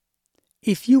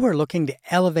If you are looking to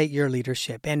elevate your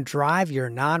leadership and drive your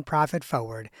nonprofit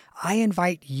forward, I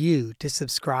invite you to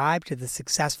subscribe to the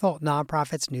Successful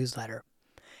Nonprofits newsletter.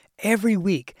 Every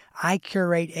week, I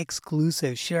curate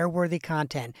exclusive, share-worthy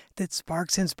content that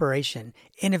sparks inspiration,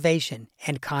 innovation,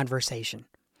 and conversation.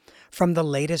 From the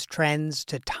latest trends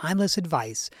to timeless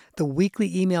advice, the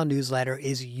weekly email newsletter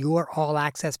is your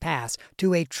all-access pass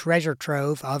to a treasure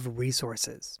trove of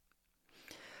resources.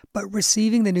 But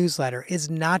receiving the newsletter is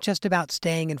not just about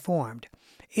staying informed.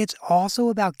 It's also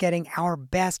about getting our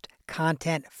best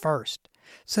content first.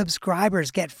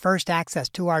 Subscribers get first access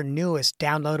to our newest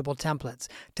downloadable templates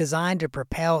designed to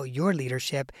propel your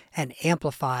leadership and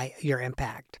amplify your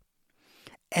impact.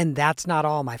 And that's not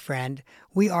all, my friend.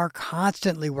 We are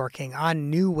constantly working on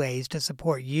new ways to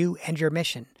support you and your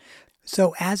mission.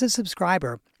 So as a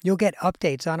subscriber, you'll get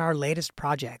updates on our latest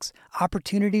projects,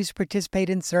 opportunities to participate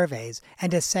in surveys,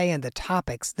 and to say in the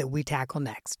topics that we tackle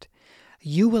next.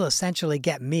 You will essentially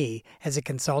get me as a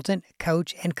consultant,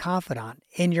 coach, and confidant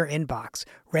in your inbox,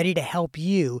 ready to help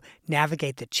you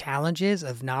navigate the challenges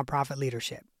of nonprofit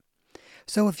leadership.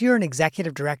 So if you're an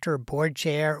executive director, board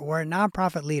chair, or a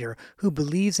nonprofit leader who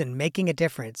believes in making a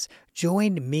difference,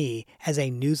 join me as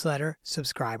a newsletter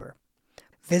subscriber.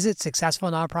 Visit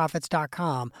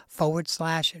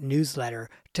successfulnonprofits.com/newsletter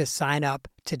to sign up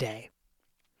today.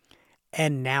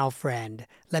 And now, friend,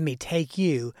 let me take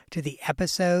you to the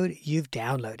episode you've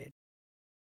downloaded.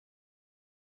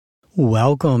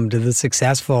 Welcome to the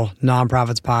Successful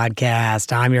Nonprofits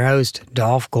Podcast. I'm your host,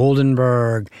 Dolph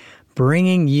Goldenberg,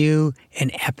 bringing you an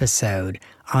episode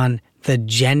on the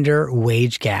gender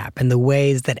wage gap and the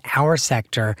ways that our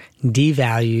sector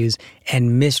devalues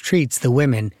and mistreats the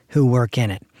women who work in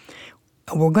it.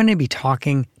 We're going to be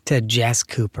talking to Jess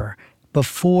Cooper.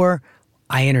 Before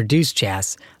I introduce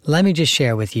Jess, let me just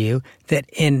share with you that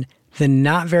in the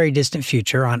not very distant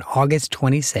future, on August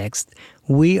 26th,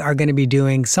 we are going to be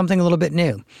doing something a little bit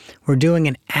new. We're doing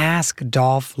an Ask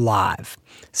Dolph Live.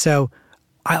 So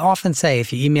I often say,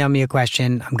 if you email me a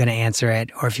question, I'm going to answer it.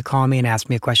 Or if you call me and ask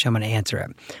me a question, I'm going to answer it.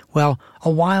 Well,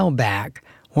 a while back,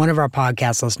 one of our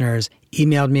podcast listeners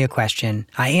emailed me a question.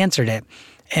 I answered it.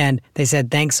 And they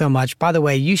said, thanks so much. By the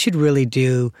way, you should really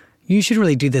do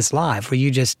this live where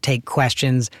you just take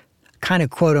questions kind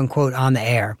of quote unquote on the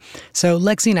air. So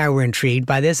Lexi and I were intrigued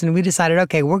by this and we decided,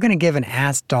 okay, we're going to give an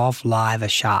Ask Dolph Live a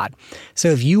shot. So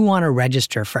if you want to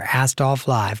register for Ask Dolph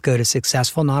Live, go to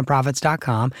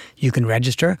successfulnonprofits.com. You can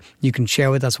register. You can share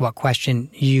with us what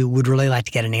question you would really like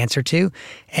to get an answer to.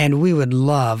 And we would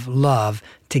love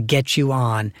to get you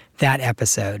on that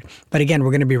episode. But again, we're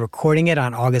going to be recording it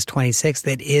on August 26th.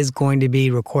 It is going to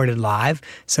be recorded live.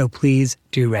 So please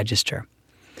do register.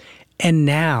 And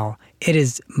now it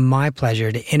is my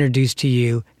pleasure to introduce to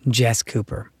you Jess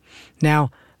Cooper. Now,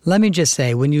 let me just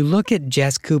say, when you look at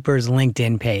Jess Cooper's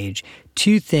LinkedIn page,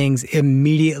 two things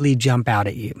immediately jump out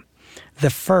at you.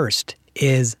 The first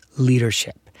is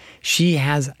leadership. She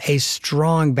has a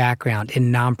strong background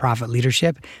in nonprofit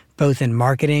leadership, both in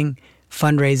marketing,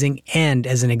 fundraising, and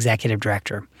as an executive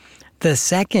director. The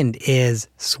second is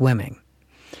swimming.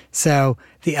 So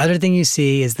the other thing you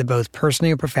see is that both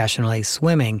personally and professionally,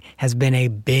 swimming has been a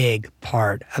big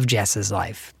part of Jess's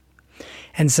life.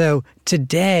 And so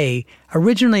today,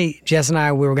 originally, Jess and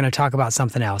I, we were going to talk about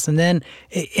something else. And then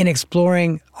in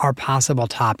exploring our possible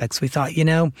topics, we thought,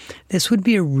 this would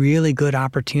be a really good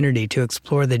opportunity to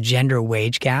explore the gender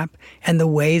wage gap and the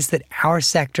ways that our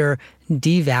sector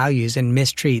devalues and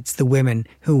mistreats the women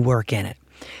who work in it.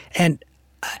 And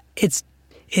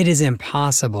it is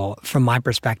impossible, from my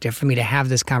perspective, for me to have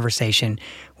this conversation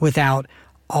without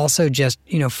also just,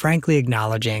 frankly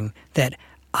acknowledging that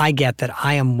I get that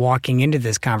I am walking into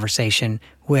this conversation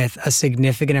with a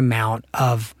significant amount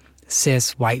of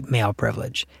cis white male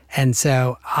privilege. And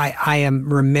so I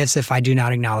am remiss if I do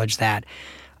not acknowledge that.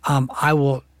 I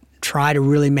will try to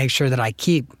really make sure that I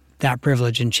keep that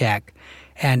privilege in check.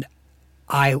 And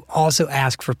I also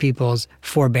ask for people's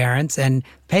forbearance and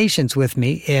patience with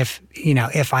me if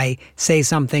I say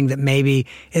something that maybe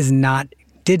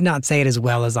did not say it as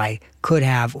well as I could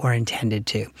have or intended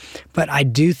to. But I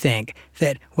do think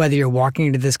that whether you're walking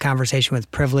into this conversation with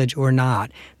privilege or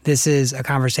not, this is a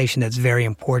conversation that's very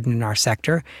important in our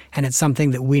sector, and it's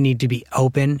something that we need to be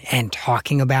open and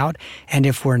talking about. And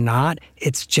if we're not,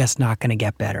 it's just not going to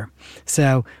get better.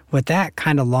 So with that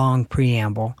kind of long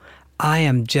preamble, I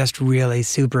am just really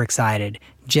super excited.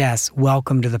 Jess,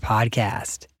 welcome to the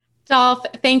podcast. Dolph,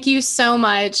 thank you so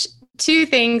much. Two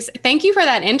things. Thank you for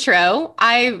that intro.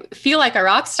 I feel like a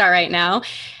rock star right now.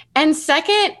 And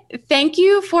second, thank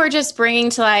you for just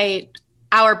bringing to light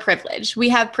our privilege. We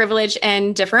have privilege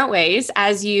in different ways,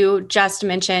 as you just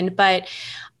mentioned, but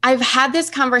I've had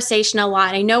this conversation a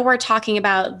lot. I know we're talking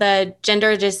about the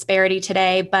gender disparity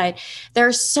today, but there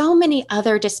are so many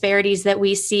other disparities that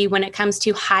we see when it comes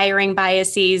to hiring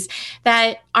biases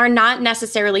that are not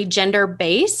necessarily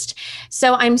gender-based.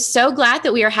 So I'm so glad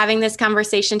that we are having this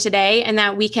conversation today and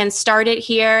that we can start it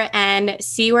here and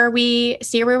see where we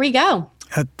go.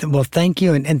 Well, thank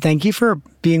you. And thank you for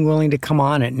being willing to come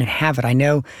on it and have it. I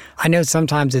know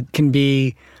sometimes it can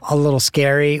be a little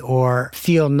scary or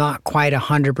feel not quite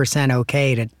 100%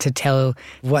 okay to tell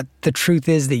what the truth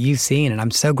is that you've seen. And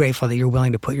I'm so grateful that you're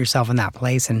willing to put yourself in that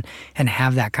place and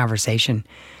have that conversation.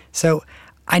 So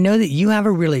I know that you have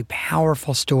a really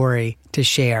powerful story to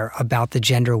share about the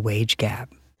gender wage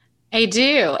gap. I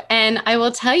do. And I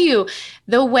will tell you,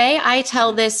 the way I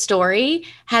tell this story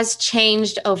has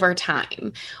changed over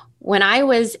time. When I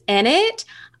was in it,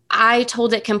 I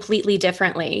told it completely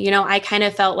differently. I kind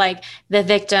of felt like the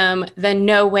victim, the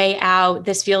no way out.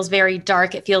 This feels very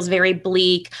dark. It feels very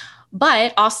bleak.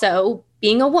 But also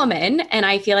being a woman, and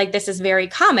I feel like this is very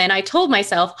common, I told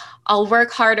myself, I'll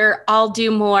work harder, I'll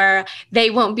do more, they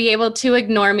won't be able to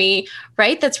ignore me,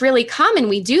 right? That's really common.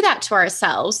 We do that to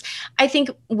ourselves. I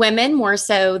think women more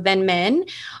so than men,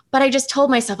 but I just told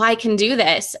myself I can do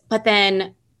this. But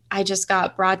then I just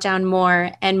got brought down more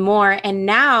and more. And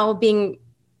now being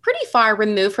pretty far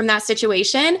removed from that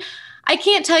situation, I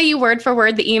can't tell you word for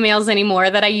word the emails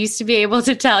anymore that I used to be able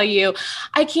to tell you.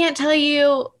 I can't tell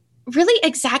you really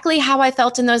exactly how I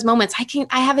felt in those moments.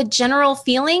 I have a general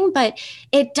feeling, but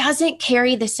it doesn't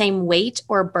carry the same weight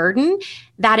or burden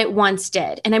that it once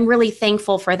did. And I'm really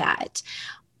thankful for that.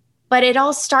 But it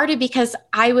all started because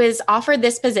I was offered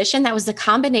this position that was a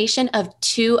combination of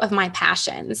two of my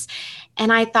passions.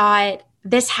 And I thought,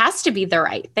 this has to be the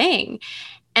right thing.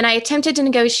 And I attempted to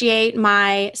negotiate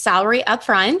my salary up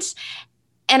front,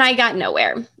 and I got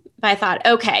nowhere. But I thought,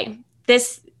 okay,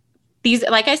 these,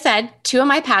 like I said, two of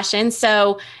my passions.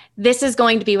 So this is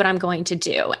going to be what I'm going to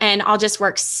do. And I'll just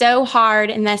work so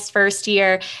hard in this first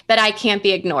year that I can't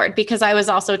be ignored, because I was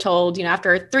also told,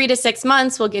 after 3 to 6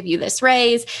 months, we'll give you this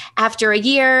raise. After a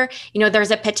year,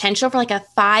 there's a potential for like a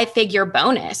 5-figure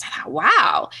bonus. I thought,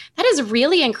 wow, that is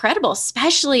really incredible,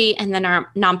 especially in the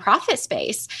nonprofit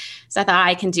space. So I thought,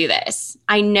 I can do this.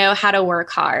 I know how to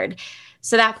work hard.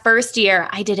 So that first year,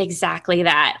 I did exactly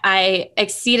that. I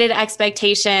exceeded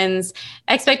expectations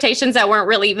that weren't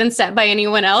really even set by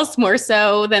anyone else, more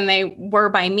so than they were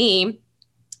by me.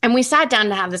 And we sat down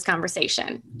to have this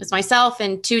conversation. It was myself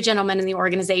and 2 gentlemen in the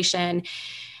organization.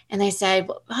 And they said,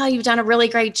 oh, you've done a really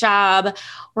great job.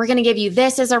 We're going to give you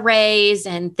this as a raise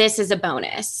and this as a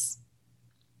bonus.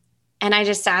 And I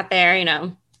just sat there,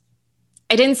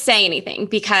 I didn't say anything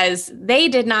because they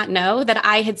did not know that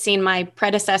I had seen my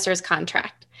predecessor's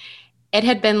contract. It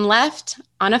had been left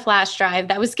on a flash drive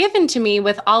that was given to me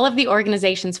with all of the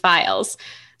organization's files.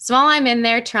 So while I'm in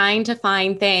there trying to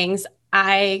find things,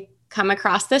 I come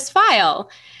across this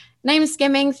file and I'm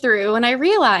skimming through and I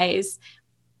realize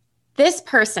this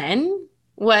person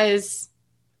was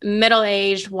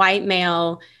middle-aged, white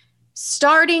male.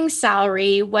 Starting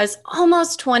salary was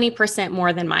almost 20%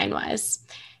 more than mine was,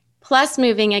 plus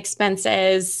moving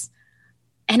expenses.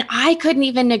 And I couldn't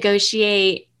even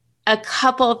negotiate a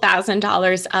couple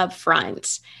 $1,000s up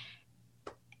front.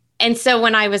 And so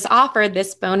when I was offered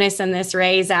this bonus and this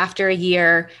raise after a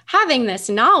year, having this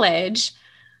knowledge,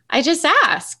 I just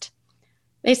asked.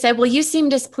 They said, well, you seem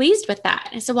displeased with that.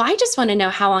 I said, well, I just want to know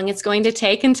how long it's going to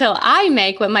take until I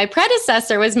make what my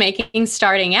predecessor was making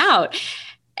starting out.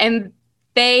 And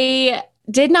they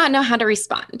did not know how to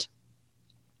respond.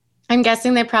 I'm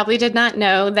guessing they probably did not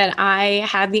know that I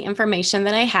had the information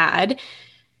that I had.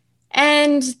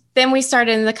 And then we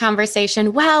started in the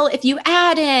conversation, well, if you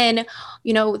add in,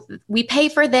 we pay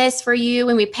for this for you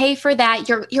and we pay for that,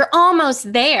 you're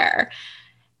almost there.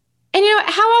 And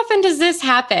how often does this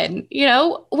happen?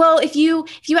 Well, if you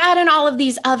add in all of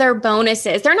these other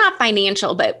bonuses, they're not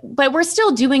financial, but we're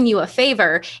still doing you a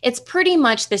favor. It's pretty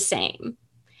much the same.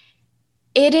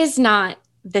 It is not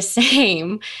the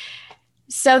same.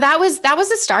 So that was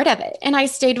the start of it. And I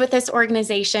stayed with this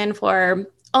organization for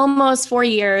almost 4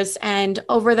 years. And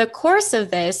over the course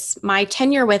of my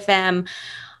tenure with them,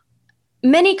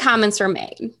 many comments were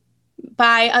made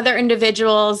by other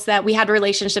individuals that we had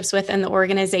relationships with in the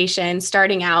organization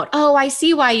starting out. Oh, I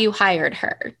see why you hired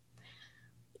her.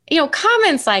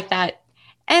 Comments like that.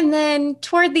 And then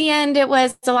toward the end, it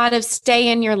was a lot of stay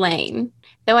in your lane.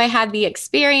 Though I had the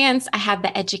experience, I had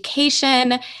the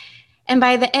education. And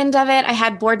by the end of it, I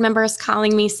had board members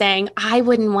calling me saying, I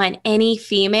wouldn't want any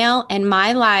female in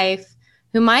my life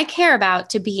whom I care about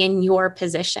to be in your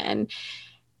position.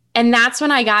 And that's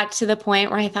when I got to the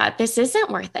point where I thought, this isn't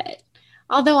worth it.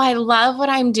 Although I love what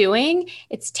I'm doing,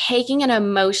 it's taking an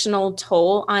emotional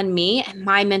toll on me and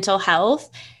my mental health.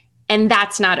 And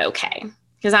that's not okay,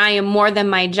 because I am more than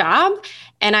my job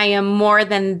and I am more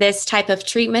than this type of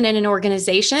treatment in an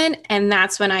organization. And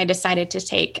that's when I decided to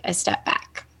take a step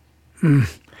back.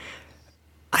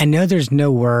 I know there's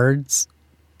no words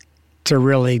to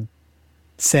really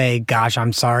say, gosh,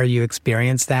 I'm sorry you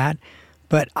experienced that.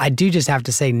 But I do just have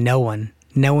to say no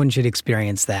one should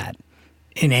experience that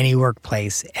in any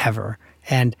workplace ever.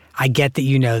 And I get that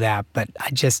you know that, but I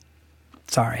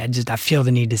feel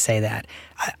the need to say that.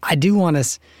 I do want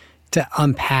us to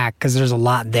unpack, because there's a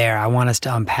lot there. I want us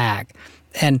to unpack.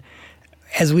 And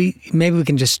maybe we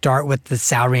can just start with the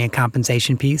salary and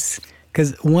compensation piece.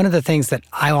 Because one of the things that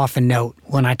I often note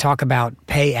when I talk about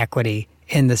pay equity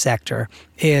in the sector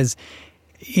is,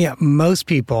 most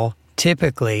people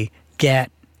typically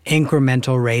get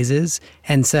incremental raises.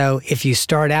 And so if you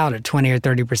start out at 20 or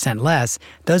 30% less,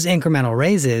 those incremental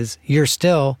raises, you're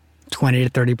still 20 to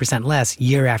 30% less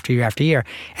year after year after year.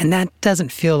 And that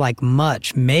doesn't feel like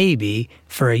much, maybe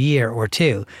for a year or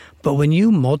two. But when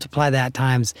you multiply that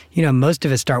times, most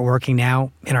of us start working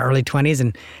now in our early 20s.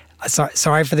 And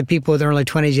sorry for the people with early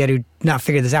 20s yet who not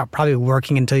figured this out, probably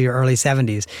working until your early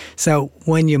 70s. So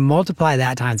when you multiply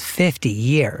that times 50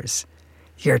 years,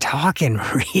 you're talking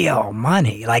real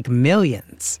money, like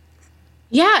millions.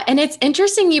 Yeah. And it's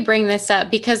interesting you bring this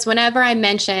up, because whenever I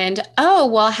mentioned,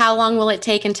 how long will it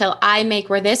take until I make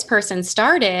where this person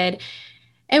started?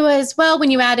 It was, when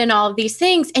you add in all of these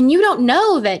things and you don't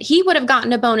know that he would have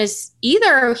gotten a bonus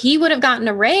either, or he would have gotten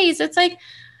a raise. It's like,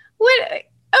 what?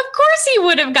 Of course he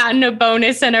would have gotten a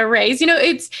bonus and a raise.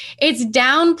 It's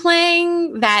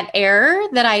downplaying that error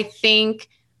that I think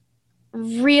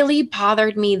really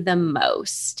bothered me the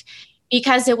most,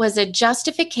 because it was a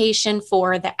justification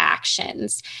for the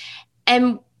actions.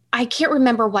 And I can't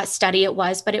remember what study it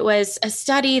was, but it was a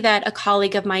study that a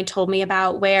colleague of mine told me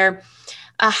about, where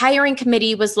a hiring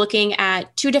committee was looking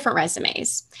at two different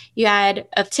resumes. You had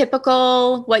a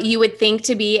typical, what you would think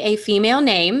to be a female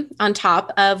name on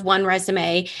top of one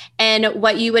resume, and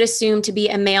what you would assume to be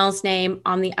a male's name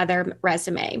on the other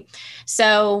resume.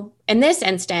 So in this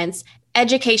instance,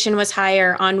 education was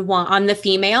higher on the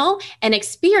female and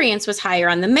experience was higher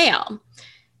on the male.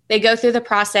 They go through the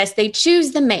process, they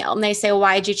choose the male, and they say,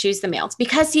 why did you choose the male? It's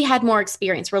because he had more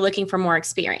experience. We're looking for more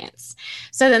experience.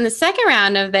 So then the second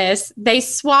round of this, they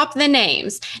swap the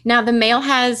names. Now the male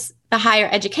has the higher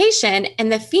education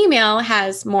and the female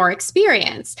has more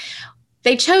experience.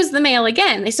 They chose the male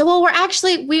again. They said,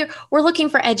 we're looking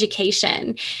for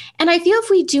education. And I feel if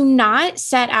we do not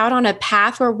set out on a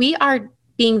path where we are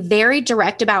being very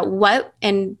direct about what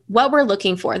we're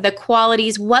looking for, the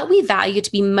qualities, what we value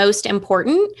to be most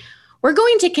important, we're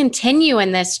going to continue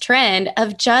in this trend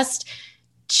of just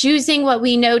choosing what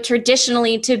we know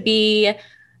traditionally to be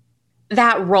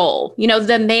that role,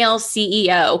 the male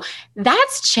CEO.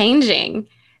 That's changing.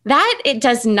 That it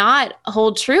does not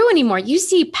hold true anymore. You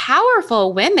see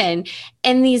powerful women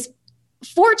in these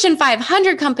Fortune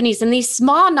 500 companies and these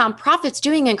small nonprofits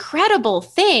doing incredible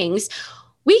things.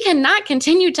 We cannot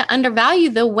continue to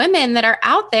undervalue the women that are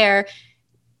out there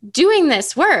doing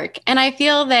this work. And I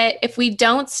feel that if we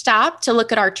don't stop to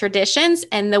look at our traditions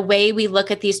and the way we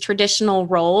look at these traditional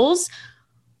roles,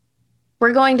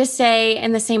 we're going to stay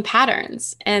in the same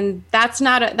patterns. And that's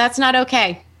not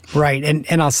okay. Right.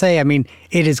 And I'll say,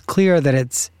 it is clear that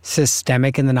it's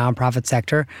systemic in the nonprofit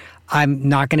sector. I'm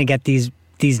not going to get these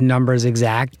numbers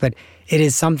exact, but it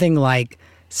is something like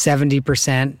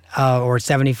 70% or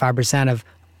 75% of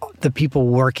the people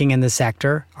working in the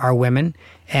sector are women,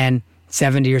 and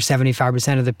 70 or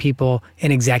 75% of the people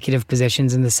in executive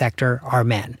positions in the sector are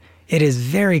men. It is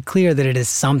very clear that it is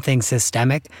something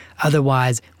systemic.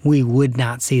 Otherwise, we would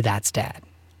not see that stat.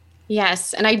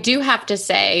 Yes. And I do have to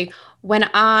say, when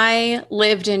I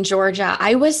lived in Georgia,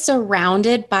 I was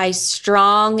surrounded by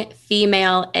strong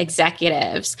female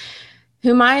executives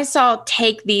whom I saw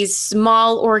take these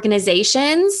small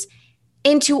organizations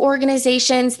into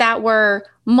organizations that were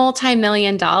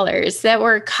multi-million dollars, that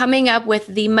were coming up with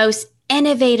the most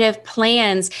innovative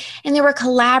plans, and they were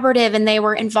collaborative, and they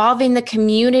were involving the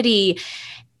community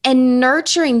and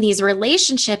nurturing these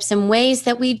relationships in ways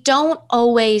that we don't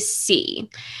always see.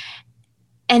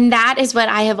 And that is what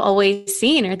I have always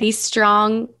seen, are these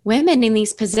strong women in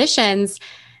these positions.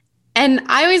 And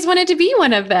I always wanted to be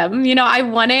one of them. They were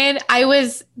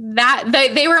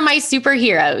my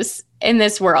superheroes in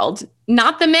this world,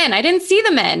 not the men. I didn't see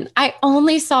the men. I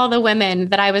only saw the women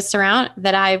that I was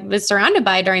surrounded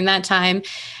by during that time.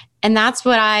 And that's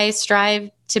what I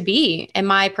strive to be in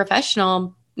my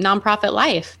professional nonprofit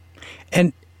life.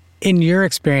 And in your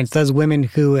experience, those women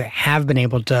who have been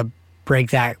able to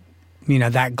break that,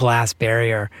 that glass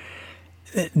barrier,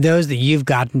 those that you've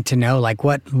gotten to know, like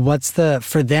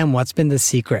for them, what's been the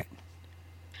secret?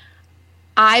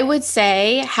 I would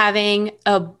say having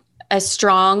a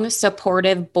strong,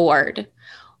 supportive board.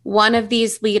 One of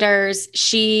these leaders,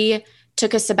 she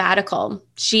took a sabbatical.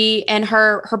 She and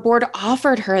her board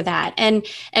offered her that and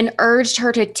urged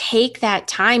her to take that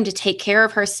time to take care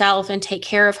of herself and take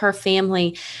care of her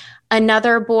family.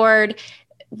 Another board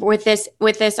with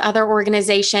this other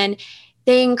organization,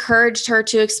 they encouraged her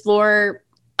to explore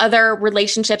other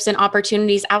relationships and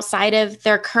opportunities outside of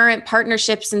their current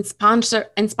partnerships and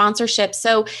sponsorships.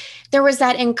 So there was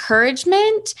that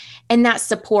encouragement and that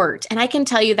support. And I can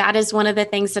tell you that is one of the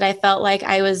things that I felt like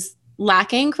I was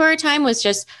lacking for a time, was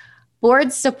just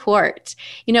board support.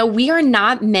 We are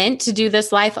not meant to do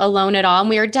this life alone at all. And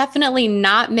we are definitely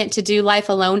not meant to do life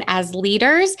alone as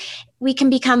leaders. We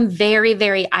can become very,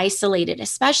 very isolated,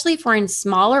 especially for in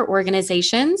smaller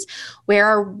organizations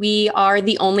where we are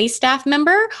the only staff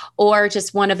member or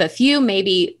just one of a few,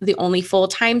 maybe the only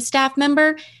full-time staff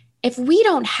member. If we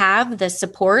don't have the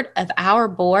support of our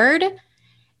board,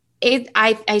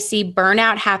 I see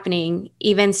burnout happening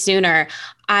even sooner.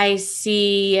 I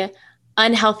see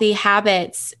unhealthy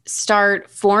habits start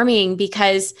forming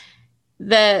because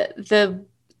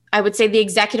I would say the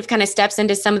executive kind of steps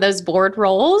into some of those board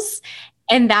roles,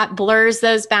 and that blurs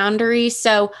those boundaries.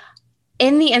 So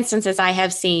in the instances I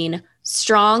have seen,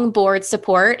 strong board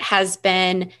support has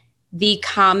been the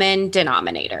common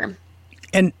denominator.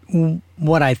 And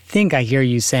what I think I hear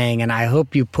you saying, and I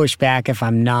hope you push back if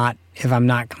I'm not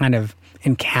kind of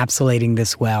encapsulating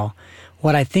this well,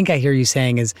 what I think I hear you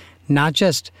saying is not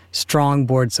just strong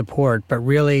board support, but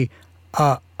really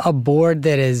a board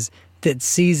that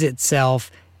sees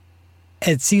itself.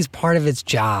 It sees part of its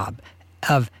job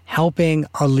of helping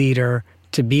a leader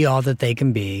to be all that they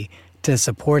can be, to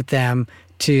support them,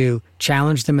 to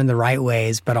challenge them in the right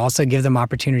ways, but also give them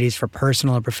opportunities for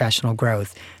personal and professional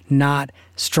growth. Not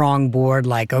strong board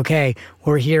like, okay,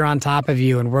 we're here on top of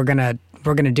you and we're gonna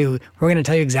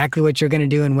tell you exactly what you're gonna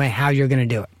do and how you're gonna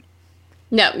do it.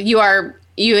 No,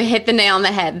 you hit the nail on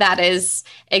the head. That is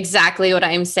exactly what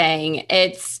I'm saying.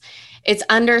 It's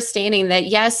understanding that,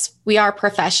 yes, we are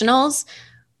professionals,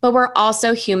 but we're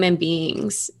also human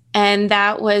beings. And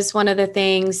that was one of the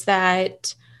things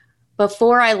that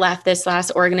before I left this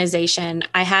last organization,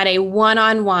 I had a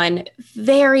one-on-one,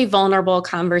 very vulnerable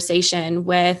conversation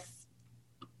with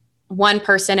one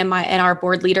person in our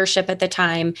board leadership at the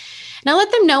time. And I let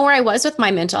them know where I was with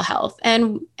my mental health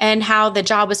and how the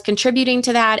job was contributing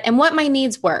to that and what my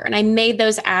needs were. And I made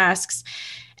those asks.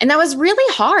 And that was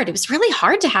really hard. It was really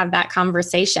hard to have that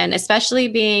conversation, especially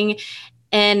being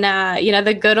in,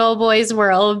 the good old boys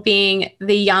world, being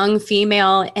the young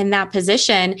female in that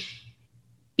position,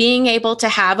 being able to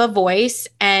have a voice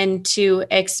and to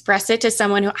express it to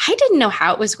someone who I didn't know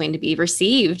how it was going to be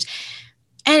received.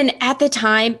 And at the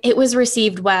time, it was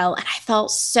received well. And I felt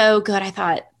so good. I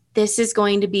thought, this is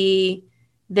going to be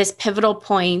this pivotal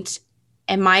point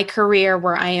in my career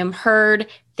where I am heard,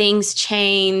 things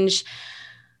change.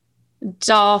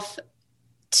 Dolph,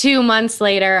 2 months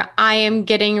later, I am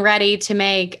getting ready to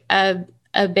make a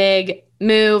big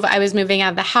move. I was moving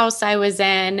out of the house I was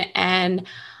in, and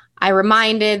I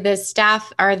reminded this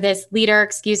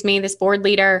board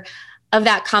leader of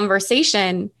that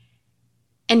conversation,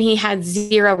 and he had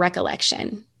zero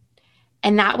recollection.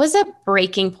 And that was a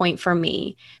breaking point for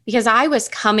me because I was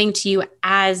coming to you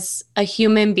as a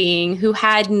human being who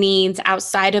had needs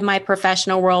outside of my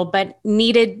professional world, but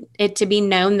needed it to be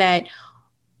known that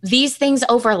these things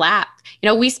overlap.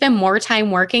 We spend more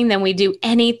time working than we do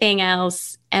anything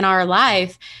else in our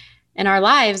lives. And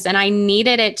I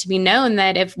needed it to be known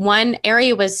that if one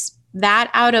area was that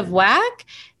out of whack,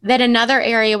 that another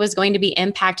area was going to be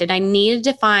impacted. I needed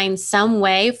to find some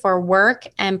way for work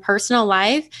and personal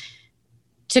life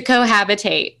to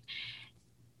cohabitate.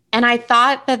 And I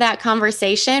thought that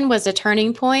conversation was a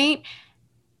turning point.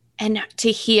 And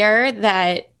to hear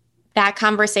that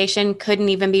conversation couldn't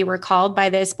even be recalled by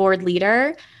this board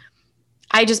leader,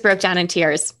 I just broke down in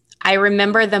tears. I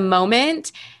remember the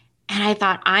moment and I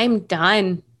thought, I'm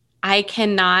done. I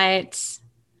can't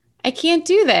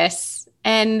do this.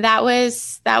 And that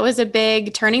was a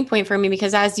big turning point for me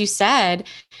because, as you said,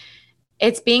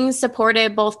 it's being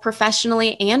supported both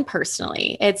professionally and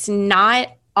personally. It's not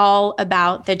all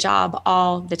about the job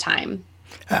all the time.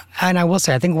 And I will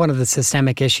say, I think one of the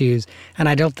systemic issues, and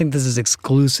I don't think this is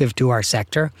exclusive to our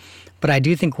sector, but I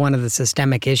do think one of the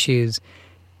systemic issues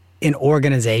in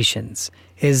organizations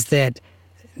is that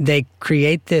they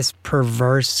create this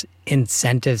perverse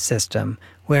incentive system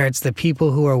where it's the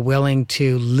people who are willing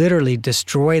to literally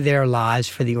destroy their lives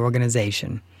for the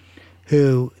organization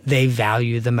who they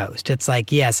value the most. It's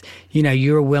like, yes,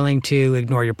 you're willing to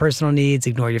ignore your personal needs,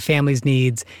 ignore your family's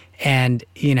needs, and,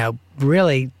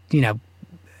 really,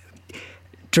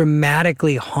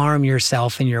 dramatically harm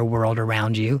yourself and your world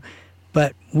around you.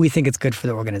 But we think it's good for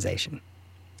the organization.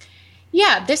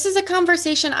 Yeah, this is a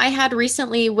conversation I had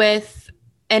recently with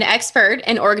an expert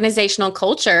in organizational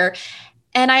culture.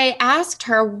 And I asked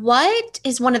her, what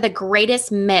is one of the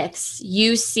greatest myths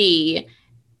you see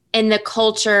in the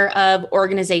culture of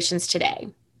organizations today?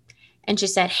 And she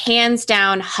said, hands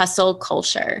down, hustle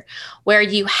culture, where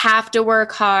you have to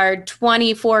work hard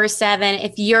 24/7.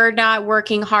 If you're not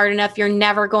working hard enough, you're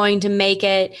never going to make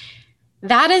it.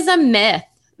 That is a myth.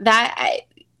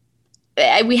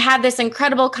 We had this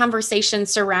incredible conversation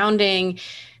surrounding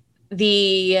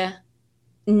the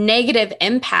negative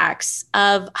impacts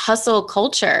of hustle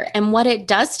culture and what it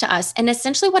does to us, and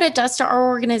essentially what it does to our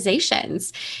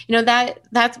organizations.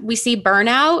 That we see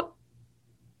burnout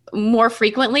more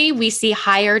frequently. We see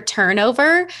higher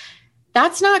turnover.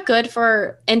 That's not good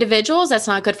for individuals. That's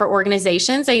not good for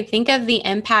organizations. I think of the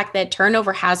impact that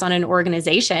turnover has on an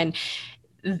organization.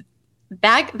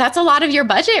 That's a lot of your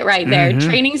budget right there.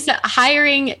 Mm-hmm.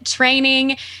 Hiring,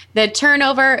 training, the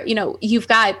turnover. You've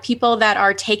got people that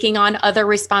are taking on other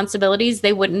responsibilities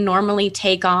they wouldn't normally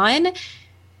take on.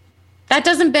 That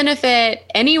doesn't benefit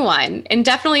anyone, and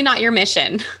definitely not your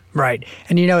mission. Right.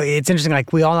 And it's interesting,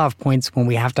 like we all have points when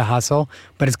we have to hustle,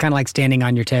 but it's kind of like standing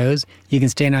on your toes. You can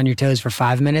stand on your toes for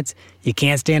 5 minutes. You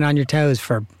can't stand on your toes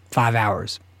for 5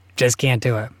 hours. Just can't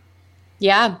do it.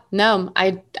 Yeah, no,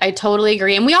 I totally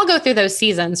agree. And we all go through those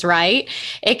seasons, right?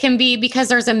 It can be because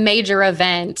there's a major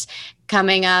event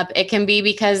coming up. It can be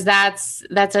because that's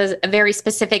a very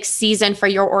specific season for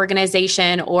your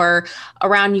organization or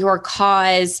around your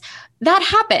cause. That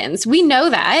happens. We know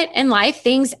that in life,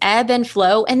 things ebb and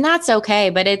flow, and that's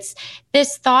okay. But it's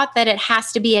this thought that it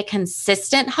has to be a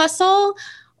consistent hustle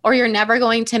or you're never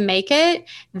going to make it.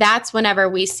 That's whenever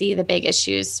we see the big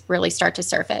issues really start to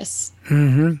surface.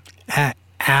 Mm-hmm.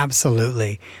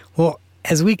 Absolutely. Well,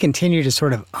 as we continue to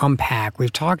sort of unpack,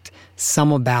 we've talked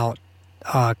some about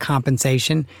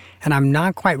compensation, and I'm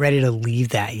not quite ready to leave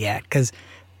that yet because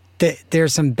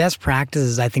there's some best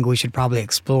practices I think we should probably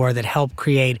explore that help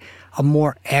create a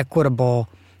more equitable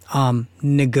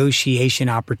negotiation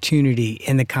opportunity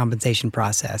in the compensation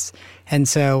process. And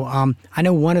so I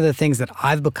know one of the things that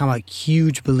I've become a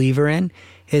huge believer in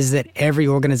is that every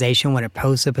organization, when it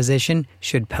posts a position,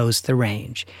 should post the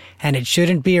range. And it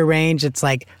shouldn't be a range that's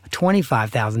like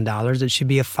 $25,000. It should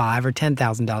be a $5,000 or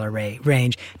 $10,000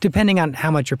 range, depending on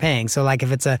how much you're paying. So like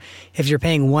if you're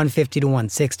paying $150 to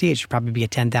 $160, it should probably be a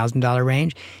 $10,000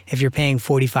 range. If you're paying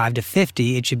 $45 to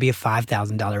 $50, it should be a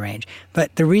 $5,000 range.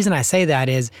 But the reason I say that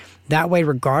is that way,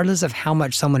 regardless of how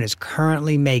much someone is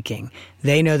currently making,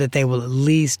 they know that they will at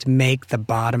least make the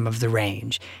bottom of the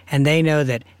range. And they know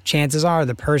that chances are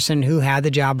the person who had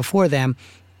the job before them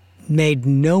made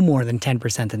no more than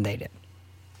 10% than they did.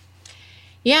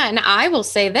 Yeah, and I will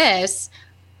say this.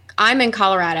 I'm in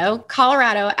Colorado.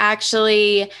 Colorado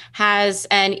actually has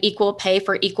an Equal Pay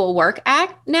for Equal Work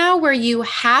Act now where you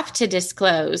have to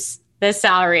disclose the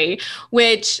salary,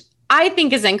 which I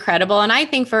think is incredible. And I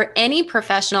think for any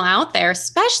professional out there,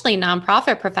 especially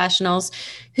nonprofit professionals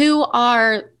who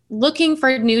are looking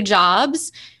for new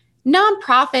jobs,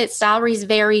 nonprofit salaries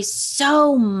vary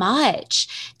so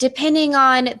much depending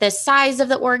on the size of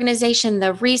the organization,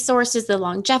 the resources, the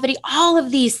longevity, all of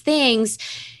these things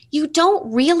you don't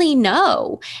really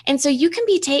know. And so you can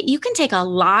take a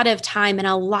lot of time and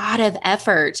a lot of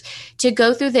effort to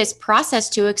go through this process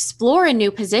to explore a new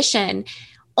position,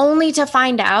 only to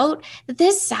find out that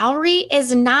this salary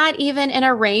is not even in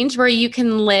a range where you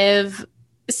can live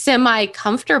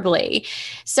semi-comfortably.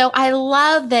 So I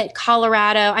love that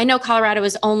I know Colorado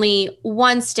is only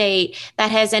one state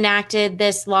that has enacted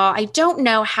this law. I don't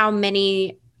know how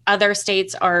many other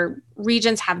states or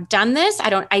regions have done this.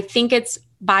 I think it's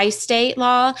by state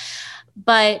law,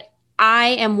 but I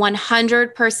am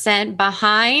 100%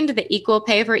 behind the Equal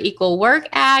Pay for Equal Work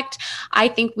Act. I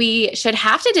think we should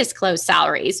have to disclose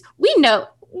salaries. We know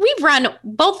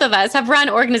both of us have run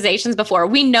organizations before.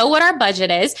 We know what our budget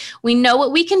is. We know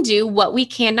what we can do, what we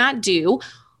cannot do.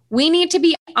 We need to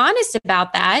be honest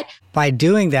about that. By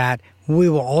doing that, we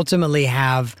will ultimately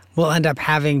we'll end up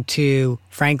having to,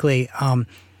 frankly,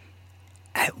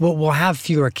 we'll have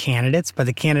fewer candidates, but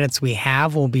the candidates we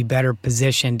have will be better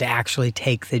positioned to actually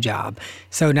take the job.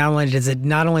 So not only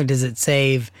does it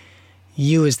save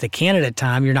you as the candidate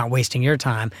time, you're not wasting your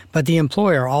time, but the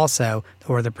employer also,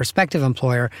 or the prospective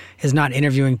employer, is not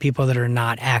interviewing people that are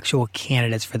not actual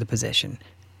candidates for the position.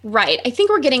 Right. I think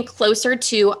we're getting closer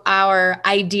to our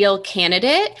ideal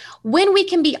candidate when we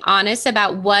can be honest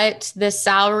about what the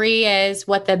salary is,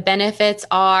 what the benefits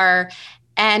are,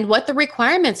 and what the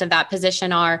requirements of that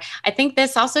position are. I think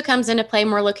this also comes into play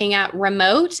when we're looking at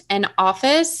remote and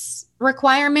office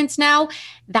requirements now.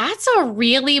 That's a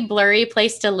really blurry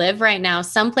place to live right now.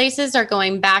 Some places are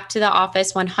going back to the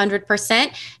office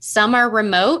 100%. Some are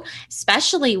remote,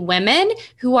 especially women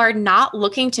who are not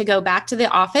looking to go back to the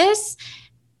office.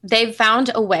 They've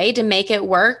found a way to make it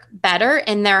work better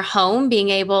in their home, being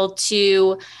able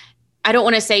to, I don't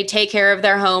want to say take care of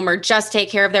their home or just take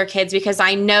care of their kids, because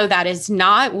I know that is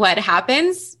not what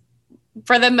happens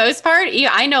for the most part.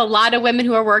 I know a lot of women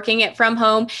who are working it from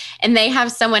home and they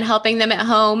have someone helping them at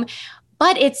home,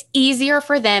 but it's easier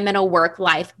for them in a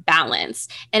work-life balance.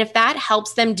 And if that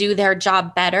helps them do their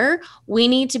job better, we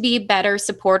need to be better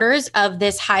supporters of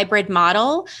this hybrid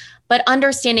model, but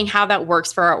understanding how that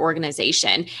works for our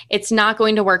organization. It's not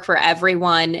going to work for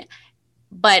everyone,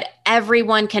 but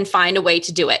everyone can find a way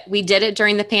to do it. We did it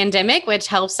during the pandemic, which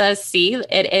helps us see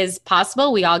it is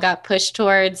possible. We all got pushed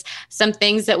towards some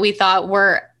things that we thought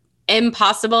were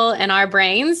impossible in our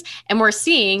brains, and we're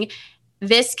seeing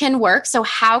this can work. So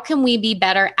how can we be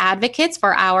better advocates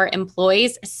for our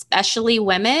employees, especially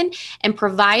women, and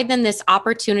provide them this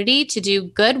opportunity to do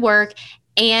good work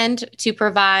and to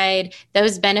provide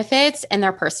those benefits in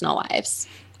their personal lives?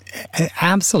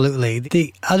 Absolutely.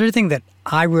 The other thing that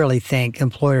I really think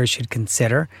employers should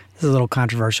consider, this is a little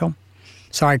controversial.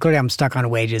 Sorry, clearly I'm stuck on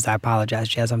wages. I apologize,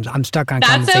 Jess. I'm stuck on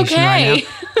compensation right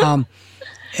now.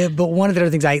 But one of the other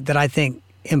things that I think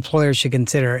employers should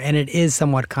consider, and it is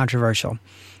somewhat controversial,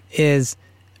 is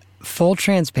full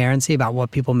transparency about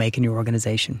what people make in your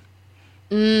organization.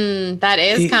 That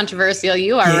is controversial.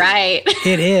 You are right.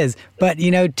 It is. But,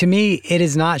 to me, it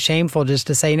is not shameful just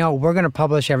to say, no, we're going to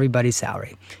publish everybody's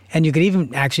salary. And you could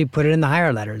even actually put it in the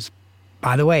hire letters.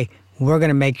 By the way, we're going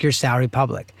to make your salary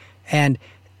public. And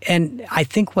I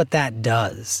think what that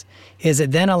does is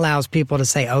it then allows people to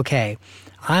say, okay,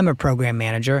 I'm a program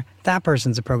manager. That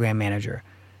person's a program manager.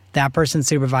 That person's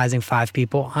supervising 5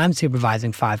 people. I'm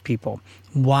supervising 5 people.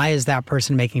 Why is that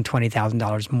person making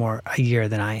 $20,000 more a year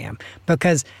than I am?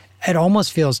 Because it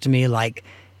almost feels to me like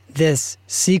this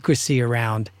secrecy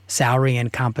around salary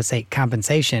and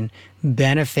compensation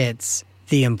benefits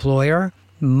the employer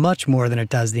much more than it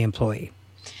does the employee.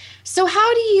 So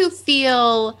how do you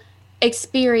feel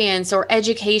experience or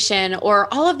education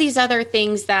or all of these other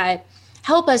things that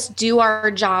help us do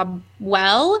our job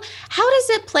well, how does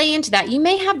it play into that? You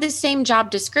may have the same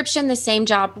job description, the same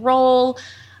job role,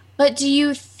 but do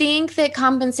you think that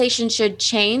compensation should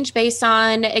change based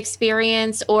on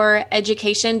experience or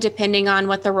education depending on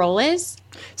what the role is?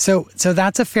 So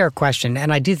that's a fair question,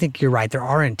 and I do think you're right. There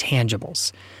are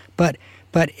intangibles, but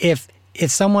if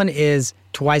someone is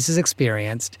twice as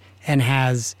experienced and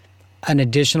has an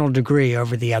additional degree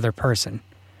over the other person,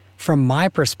 from my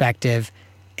perspective,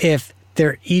 if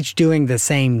they're each doing the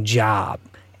same job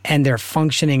and they're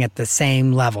functioning at the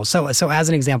same level. So as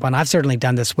an example, and I've certainly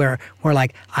done this where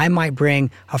like I might bring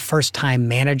a first-time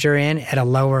manager in at a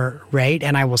lower rate,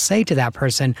 and I will say to that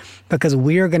person, because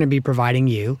we are going to be providing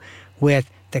you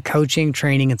with the coaching,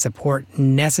 training, and support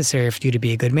necessary for you to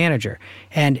be a good manager.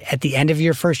 And at the end of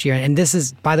your first year, and this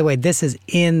is, by the way, this is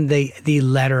in the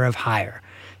letter of hire.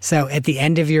 So at the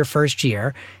end of your first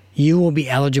year, you will be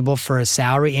eligible for a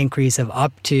salary increase of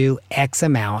up to X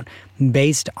amount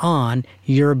based on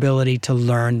your ability to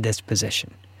learn this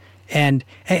position. And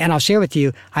I'll share with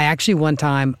you, I actually one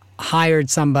time hired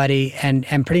somebody and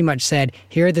pretty much said,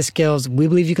 here are the skills, we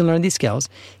believe you can learn these skills.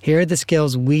 Here are the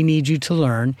skills we need you to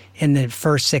learn in the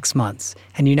first 6 months.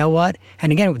 And you know what?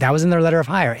 And again, that was in their letter of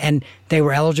hire. And they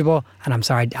were eligible, and I'm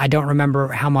sorry, I don't remember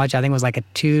how much. I think it was like a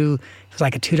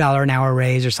 $2 an hour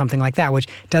raise or something like that, which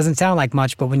doesn't sound like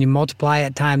much, but when you multiply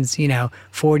it times,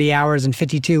 40 hours and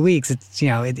 52 weeks, it's,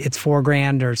 it's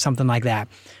 $4,000 or something like that.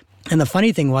 And the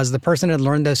funny thing was the person had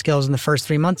learned those skills in the first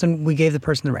 3 months, and we gave the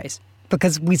person the raise.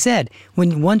 Because we said,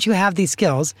 once you have these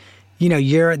skills,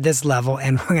 you're at this level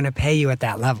and we're going to pay you at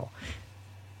that level.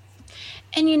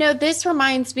 And, this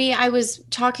reminds me, I was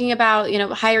talking about,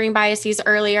 hiring biases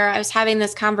earlier. I was having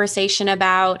this conversation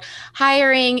about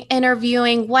hiring,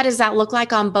 interviewing. What does that look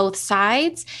like on both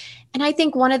sides? And I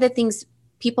think one of the things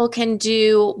people can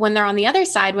do when they're on the other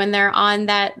side, when they're on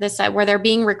the side where they're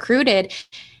being recruited,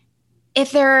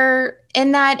 if they're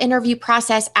in that interview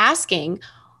process asking,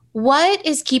 what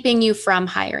is keeping you from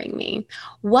hiring me?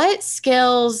 What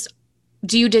skills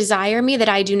do you desire me that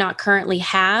I do not currently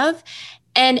have?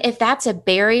 And if that's a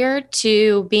barrier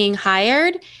to being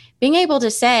hired, being able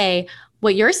to say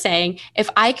what you're saying, if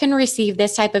I can receive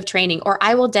this type of training, or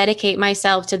I will dedicate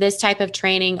myself to this type of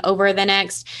training over the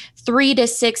next 3 to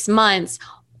 6 months,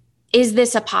 is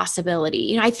this a possibility?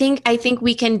 You know, I think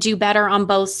we can do better on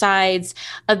both sides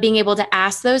of being able to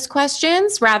ask those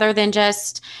questions rather than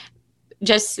just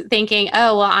thinking,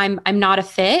 oh, well, I'm not a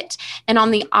fit. And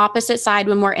on the opposite side,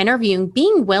 when we're interviewing,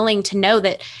 being willing to know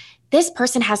that this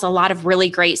person has a lot of really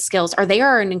great skills, or they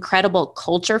are an incredible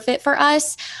culture fit for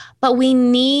us, but we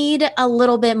need a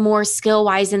little bit more skill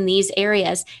wise in these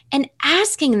areas, and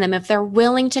asking them if they're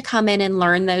willing to come in and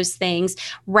learn those things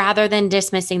rather than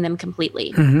dismissing them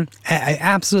completely.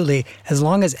 Absolutely. As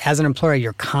long as an employer,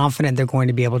 you're confident they're going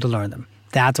to be able to learn them.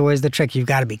 That's always the trick. You've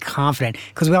got to be confident,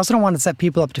 because we also don't want to set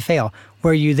people up to fail,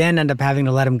 where you then end up having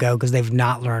to let them go because they've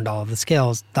not learned all of the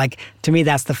skills. Like, to me,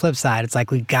 that's the flip side. It's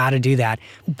like, we got to do that.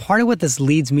 Part of what this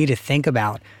leads me to think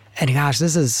about, and gosh,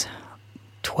 this is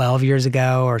 12 years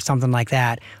ago or something like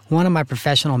that, one of my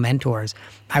professional mentors,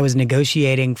 I was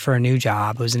negotiating for a new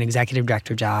job. It was an executive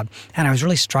director job. And I was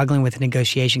really struggling with the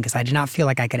negotiation because I did not feel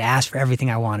like I could ask for everything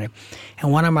I wanted.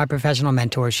 And one of my professional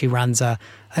mentors, she runs a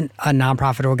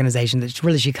nonprofit organization that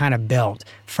really she kind of built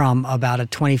from about a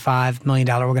 $25 million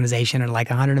organization and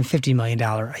like a $150 million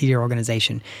a year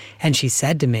organization. And she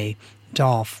said to me,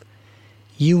 Dolph,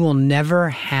 you will never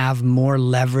have more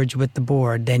leverage with the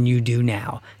board than you do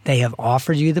now. They have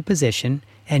offered you the position,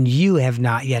 and you have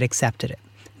not yet accepted it.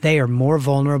 They are more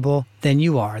vulnerable than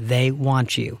you are. They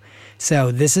want you.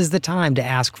 So this is the time to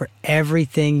ask for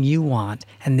everything you want.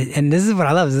 And this is what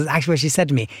I love. This is actually what she said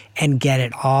to me. And get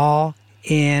it all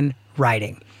in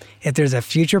writing. If there's a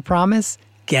future promise,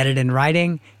 get it in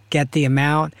writing, get the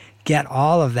amount, get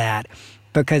all of that,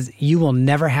 because you will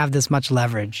never have this much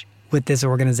leverage with this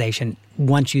organization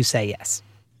once you say yes.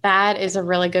 That is a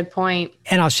really good point.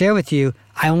 And I'll share with you,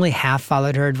 I only half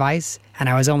followed her advice, and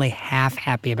I was only half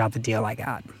happy about the deal I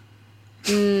got.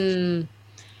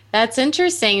 That's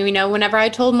interesting. You know, whenever I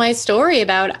told my story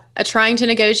about trying to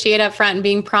negotiate up front and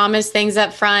being promised things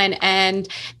up front and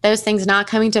those things not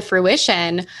coming to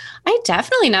fruition, I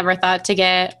definitely never thought to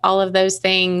get all of those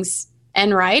things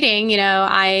in writing. You know,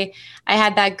 I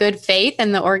had that good faith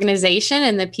in the organization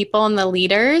and the people and the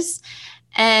leaders.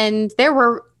 And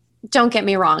don't get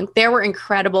me wrong, there were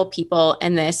incredible people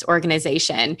in this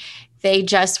organization. They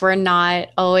just were not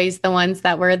always the ones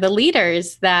that were the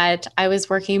leaders that I was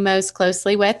working most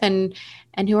closely with and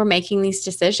who were making these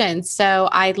decisions. So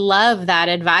I love that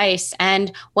advice.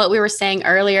 And what we were saying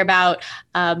earlier about,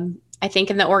 I think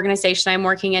in the organization I'm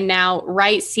working in now,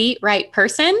 right seat, right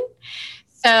person.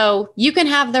 So you can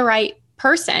have the right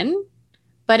person,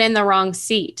 but in the wrong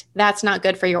seat. That's not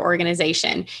good for your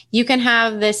organization. You can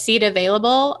have the seat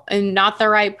available and not the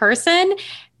right person,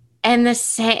 and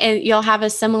you'll have a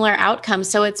similar outcome.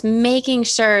 So it's making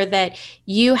sure that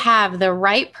you have the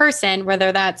right person,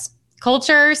 whether that's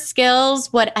culture,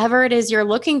 skills, whatever it is you're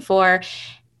looking for,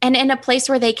 and in a place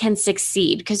where they can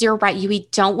succeed. Because you're right, we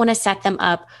don't want to set them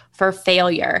up for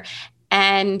failure.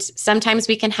 And sometimes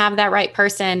we can have that right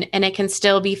person and it can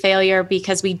still be failure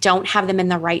because we don't have them in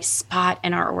the right spot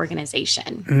in our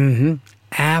organization.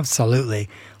 Absolutely.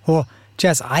 Well,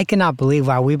 Jess, I cannot believe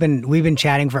we've been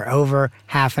chatting for over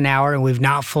half an hour and we've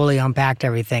not fully unpacked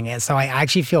everything. And so I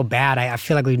actually feel bad. I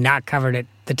feel like we've not covered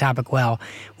the topic well.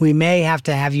 We may have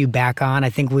to have you back on. I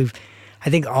think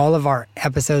all of our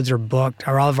episodes are booked,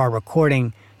 or all of our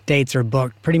recording dates are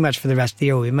booked pretty much for the rest of the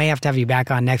year. We may have to have you back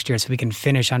on next year so we can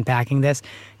finish unpacking this,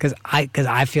 because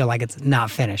I feel like it's not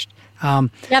finished.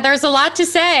 Yeah, there's a lot to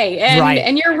say,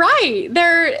 and you're right.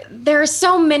 There are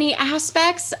so many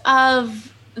aspects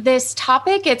of this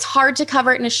topic. It's hard to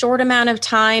cover it in a short amount of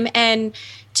time, and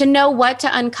to know what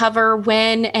to uncover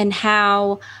when and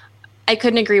how. I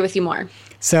couldn't agree with you more.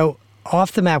 So,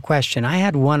 off the map question. I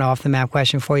had one off the map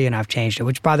question for you, and I've changed it,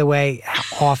 which, by the way,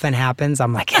 often happens.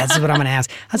 I'm like, yeah, this is what I'm going to ask.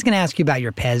 I was going to ask you about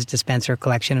your Pez dispenser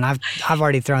collection, and I've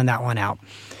already thrown that one out,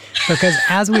 because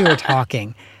as we were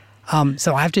talking,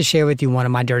 so I have to share with you one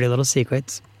of my dirty little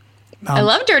secrets. I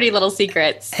love dirty little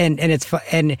secrets, and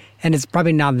it's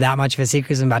probably not that much of a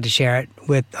secret, so I'm about to share it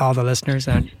with all the listeners.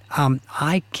 And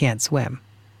I can't swim.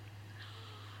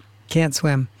 Can't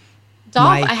swim.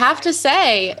 Dolph, I have to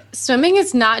say, swimming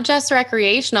is not just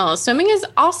recreational. Swimming is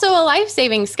also a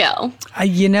life-saving skill.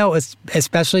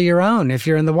 Especially your own if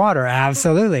you're in the water.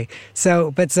 Absolutely.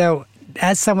 So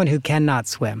as someone who cannot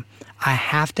swim, I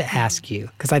have to ask you,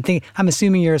 because I'm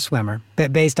assuming you're a swimmer,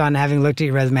 but based on having looked at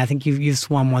your resume, I think you've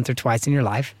swum once or twice in your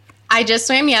life. I just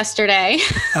swam yesterday.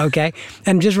 Okay.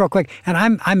 And just real quick, and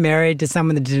I'm married to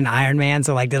someone that did an Ironman,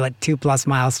 so like did like 2+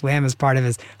 mile swim as part of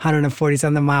his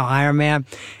 140-something mile Ironman.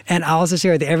 And I also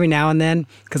share with you every now and then,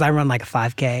 because I run like a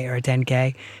 5K or a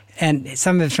 10K, and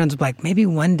some of his friends will be like, maybe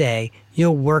one day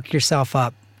you'll work yourself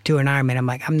up to an Ironman. I'm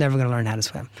like, I'm never going to learn how to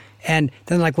swim. And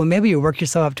then like, well, maybe you work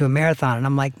yourself up to a marathon. And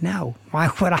I'm like, no,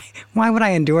 why would I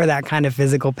endure that kind of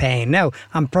physical pain? No,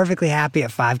 I'm perfectly happy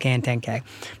at 5K and 10K.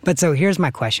 But so here's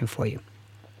my question for you.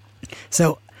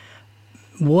 So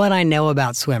what I know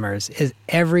about swimmers is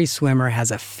every swimmer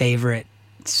has a favorite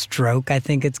stroke, I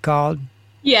think it's called.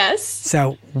 Yes.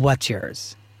 So what's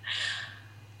yours?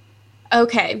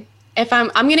 Okay. If I'm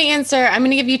going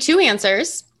to give you two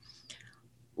answers.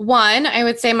 One, I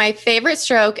would say my favorite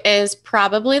stroke is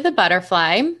probably the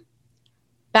butterfly.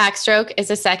 Backstroke is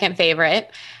a second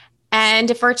favorite. And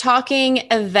if we're talking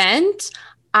event,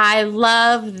 I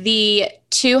love the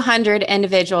 200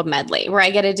 individual medley where I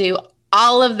get to do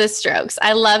all of the strokes.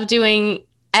 I love doing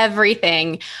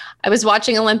everything. I was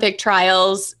watching Olympic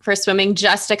trials for swimming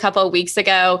just a couple of weeks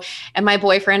ago, and my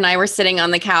boyfriend and I were sitting on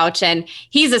the couch, and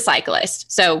he's a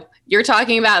cyclist. So you're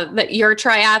talking about that you're a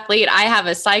triathlete. I have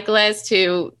a cyclist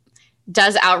who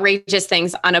does outrageous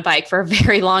things on a bike for a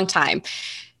very long time.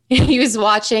 He was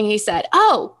watching, he said,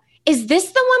 "Oh, is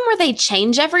this the one where they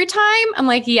change every time?" I'm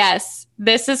like, "Yes,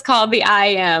 this is called the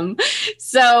IM."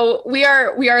 So we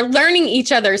are learning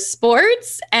each other's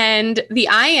sports, and the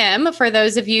IM, for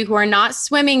those of you who are not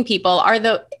swimming people,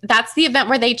 that's the event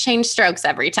where they change strokes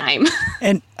every time.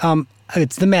 And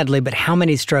it's the medley, but how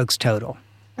many strokes total?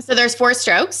 So there's 4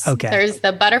 strokes. Okay. There's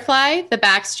the butterfly, the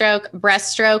backstroke,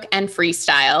 breaststroke, and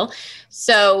freestyle.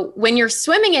 So when you're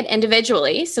swimming it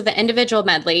individually, so the individual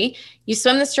medley, you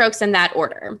swim the strokes in that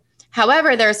order.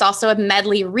 However, there's also a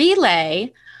medley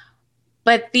relay,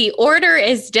 but the order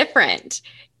is different.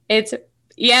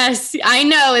 Yes, I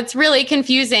know, it's really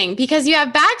confusing because you have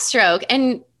backstroke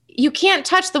and you can't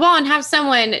touch the ball and have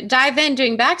someone dive in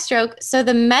doing backstroke. So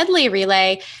the medley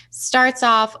relay starts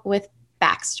off with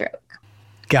backstroke.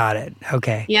 Got it.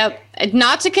 Okay. Yep.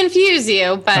 Not to confuse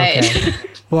you, but okay.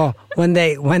 Well, when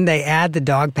they add the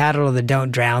dog paddle or the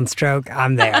don't drown stroke,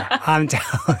 I'm there. I'm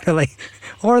totally.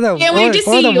 Or the can't wait to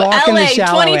see you, walk in LA the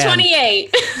shallow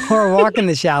 2028. end. Or walk in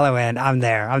the shallow end. I'm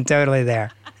there. I'm totally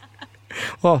there.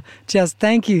 Well, Jess,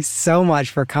 thank you so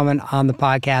much for coming on the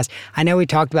podcast. I know we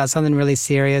talked about something really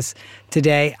serious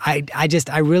today. I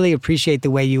really appreciate the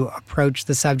way you approach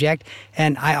the subject.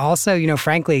 And I also,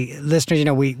 frankly, listeners,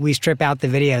 we strip out the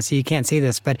video so you can't see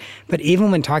this, but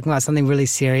even when talking about something really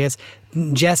serious,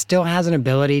 Jess still has an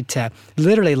ability to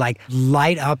literally like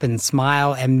light up and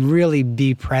smile and really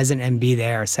be present and be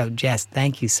there. So Jess,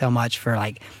 thank you so much for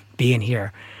like being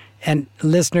here. And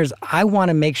listeners, I want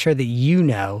to make sure that you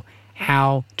know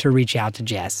how to reach out to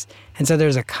Jess. And so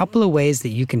there's a couple of ways that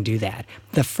you can do that.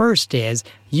 The first is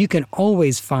you can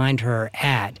always find her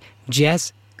at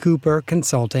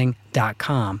JessCooperConsulting.com.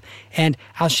 And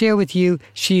I'll share with you,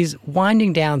 she's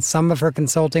winding down some of her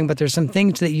consulting, but there's some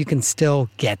things that you can still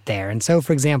get there. And so,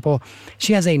 for example,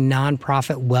 she has a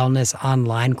nonprofit wellness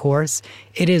online course.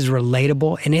 It is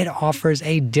relatable and it offers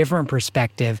a different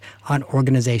perspective on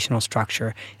organizational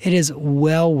structure. It is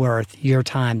well worth your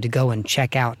time to go and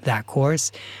check out that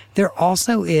course. There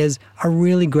also is a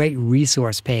really great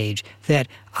resource page that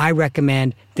I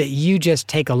recommend that you just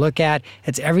take a look at.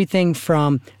 It's everything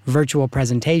from virtual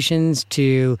presentations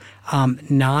to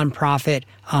nonprofit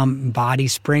body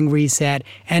spring reset,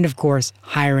 and of course,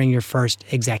 hiring your first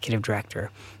executive director.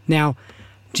 Now,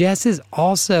 Jess is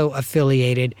also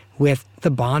affiliated with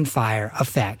the Bonfire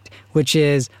Effect, which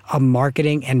is a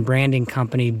marketing and branding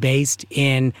company based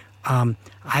in, I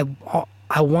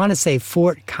want to say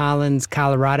Fort Collins,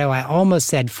 Colorado. I almost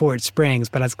said Fort Springs,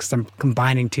 but that's because I'm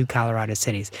combining 2 Colorado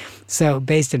cities. So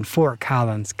based in Fort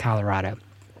Collins, Colorado.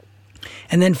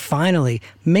 And then finally,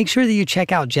 make sure that you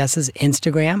check out Jess's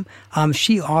Instagram.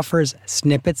 She offers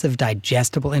snippets of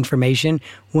digestible information.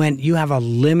 When you have a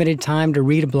limited time to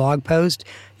read a blog post,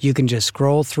 you can just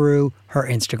scroll through her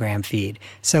Instagram feed.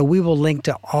 So we will link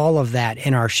to all of that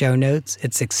in our show notes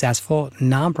at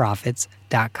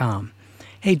successfulnonprofits.com.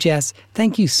 Hey, Jess,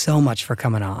 thank you so much for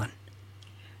coming on.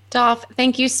 Dolph,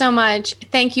 thank you so much.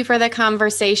 Thank you for the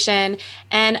conversation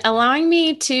and allowing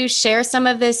me to share some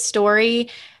of this story,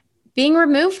 being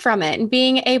removed from it and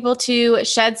being able to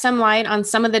shed some light on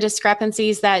some of the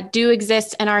discrepancies that do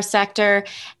exist in our sector.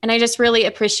 And I just really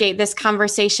appreciate this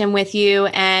conversation with you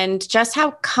and just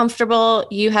how comfortable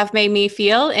you have made me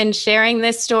feel in sharing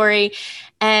this story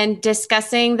and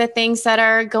discussing the things that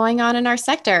are going on in our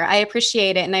sector. I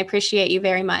appreciate it, and I appreciate you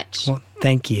very much. Well,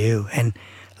 thank you. And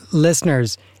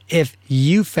listeners, If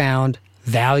you found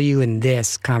value in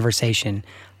this conversation,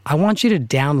 I want you to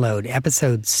download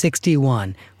episode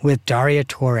 61 with Daria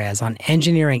Torres on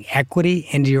engineering equity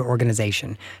into your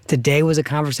organization. Today was a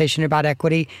conversation about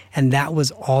equity, and that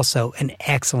was also an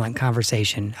excellent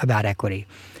conversation about equity.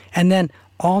 And then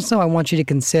also I want you to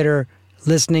consider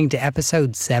listening to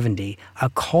episode 70, A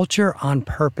Culture on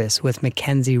Purpose with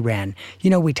Mackenzie Wren.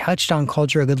 You know, we touched on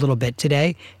culture a good little bit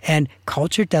today, and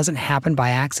culture doesn't happen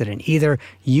by accident. Either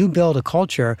you build a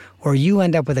culture or you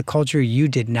end up with a culture you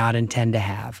did not intend to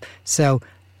have. So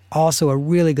also a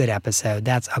really good episode.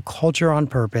 That's A Culture on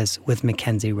Purpose with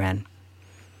Mackenzie Wren.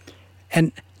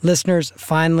 And listeners,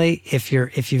 finally, if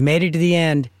you've made it to the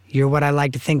end, you're what I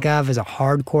like to think of as a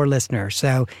hardcore listener.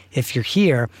 So if you're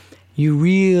here, you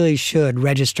really should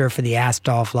register for the Ask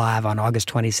Dolph Live on August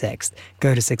 26th.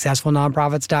 Go to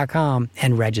successfulnonprofits.com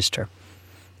and register.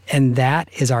 And that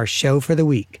is our show for the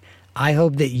week. I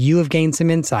hope that you have gained some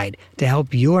insight to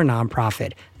help your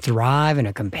nonprofit thrive in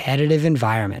a competitive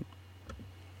environment.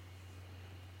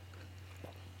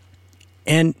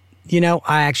 And, you know,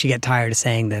 I actually get tired of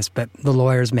saying this, but the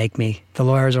lawyers make me. The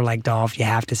lawyers are like, Dolph, you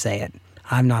have to say it.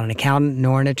 I'm not an accountant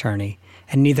nor an attorney,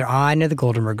 and neither I nor the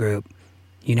Goldenberg Group,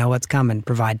 you know what's coming,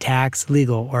 provide tax,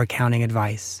 legal, or accounting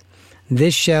advice.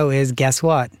 This show is, guess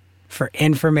what? For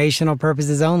informational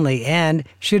purposes only and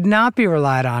should not be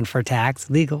relied on for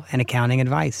tax, legal, and accounting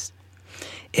advice.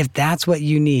 If that's what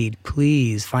you need,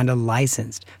 please find a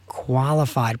licensed,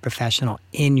 qualified professional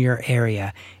in your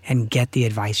area and get the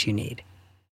advice you need.